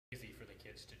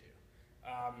kids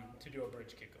to do a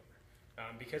bridge kickover.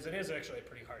 Because it is actually a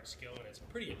pretty hard skill, and it's a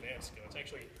pretty advanced skill. It's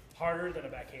actually harder than a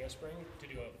back handspring to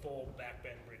do a full back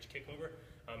bend bridge kickover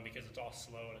because it's all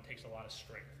slow and it takes a lot of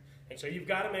strength. And so you've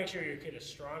got to make sure your kid is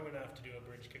strong enough to do a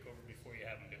bridge kickover before you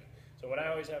have them do it. So what I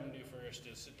always have them do first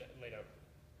is sit down, lay down.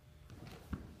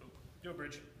 Do a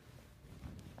bridge.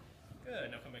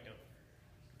 Good, now come back down.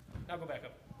 Now go back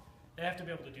up. They have to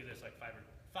be able to do this like 5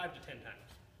 to 10 times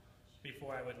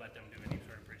before I would let them do any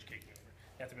sort of bridge kicking over.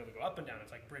 You have to be able to go up and down.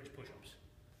 It's like bridge push-ups.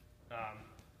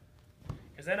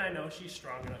 Because then I know she's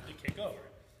strong enough to kick over.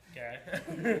 Okay?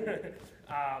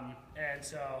 And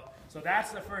so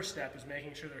that's the first step, is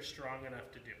making sure they're strong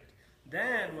enough to do it.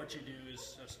 Then what you do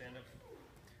is, stand up.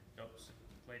 Nope,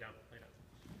 lay down, lay down.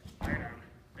 Lay down,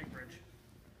 big bridge.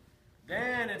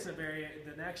 Then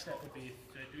the next step would be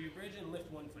to do your bridge and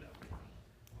lift one foot up.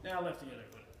 Now lift the other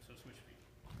foot up, so switch feet.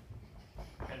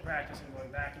 And practicing going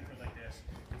back and forth like this,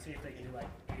 and see if they can do like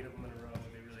 8 of them in a row,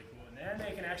 would be really cool. And then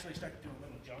they can actually start to do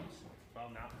little jumps. Well,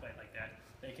 not quite like that.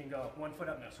 They can go 1 foot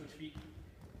up, now switch feet.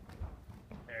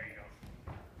 There you go.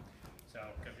 So,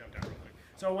 go jump down real quick.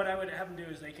 So what I would have them do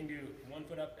is they can do 1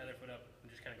 foot up, other foot up, and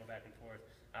just kind of go back and forth.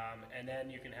 And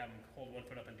then you can have them hold 1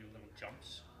 foot up and do little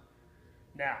jumps.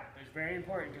 Now, it's very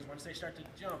important because once they start to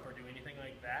jump or do anything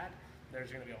like that, there's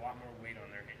going to be a lot more weight on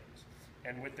their hands.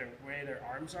 And with the way their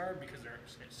arms are, because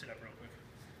sit up real quick,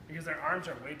 because their arms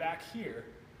are way back here,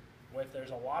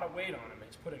 there's a lot of weight on them,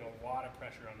 it's putting a lot of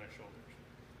pressure on their shoulders.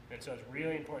 And so it's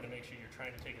really important to make sure you're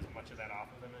trying to take as much of that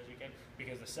off of them as you can,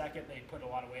 because the second they put a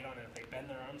lot of weight on it, if they bend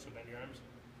their arms, so bend your arms,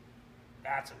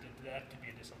 that could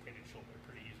be a dislocated shoulder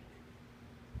pretty easily.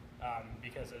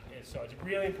 So it's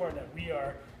really important that we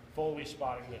are fully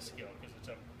spotting this skill, because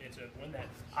it's a one that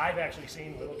I've actually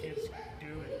seen little kids do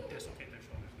and dislocate their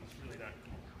shoulders, and it's really not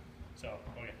cool. So,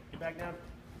 okay, get back down.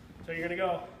 So you're gonna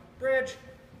go bridge.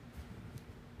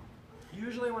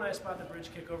 Usually when I spot the bridge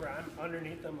kick over, I'm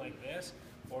underneath them like this,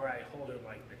 or I hold it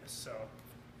like this. So,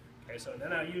 okay, so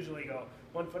then I usually go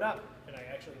 1 foot up, and I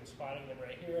actually am spotting them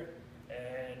right here,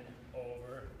 and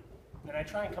over. Then I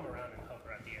try and come around and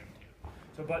hover at the end too.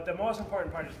 So, but the most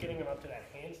important part is getting them up to that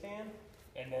handstand,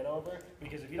 and then over,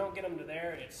 because if you don't get them to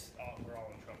there, we're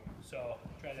all in trouble. So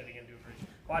try that again, do a bridge.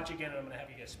 Watch again, and I'm gonna have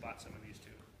you guys spot some of these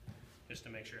too, just to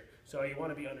make sure. So you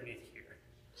wanna be underneath here.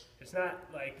 It's not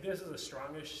like, this is the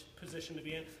strongest position to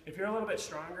be in. If you're a little bit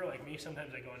stronger, like me,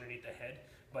 sometimes I go underneath the head,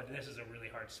 but this is a really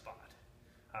hard spot.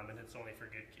 And it's only for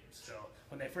good kids. So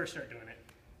when they first start doing it,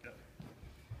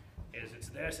 it's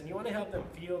this, and you want to help them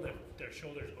feel their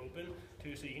shoulders open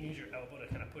too, so you can use your elbow to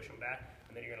kind of push them back,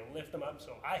 and then you're going to lift them up.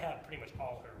 So I have pretty much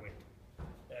all her weight,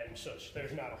 and so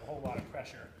there's not a whole lot of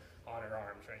pressure on her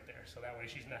arms right there. So that way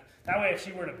if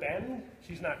she were to bend,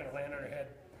 she's not going to land on her head,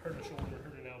 hurt her shoulder,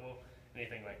 hurt an elbow,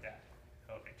 anything like that.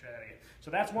 Okay, try that again. So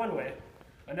that's one way.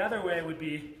 Another way would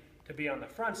be to be on the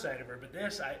front side of her, but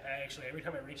this, I actually, every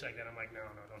time I reach like that, I'm like, no,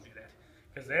 don't do that.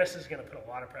 Because this is going to put a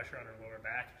lot of pressure on her lower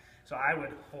back. So I would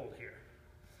hold here.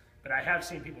 But I have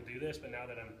seen people do this, but now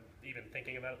that I'm even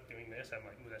thinking about doing this, I'm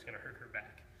like, ooh, that's going to hurt her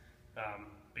back.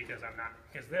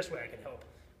 Because this way I can help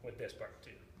with this part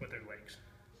too, with their legs.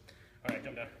 All right,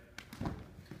 jump down.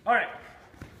 All right,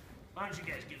 why don't you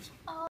guys give some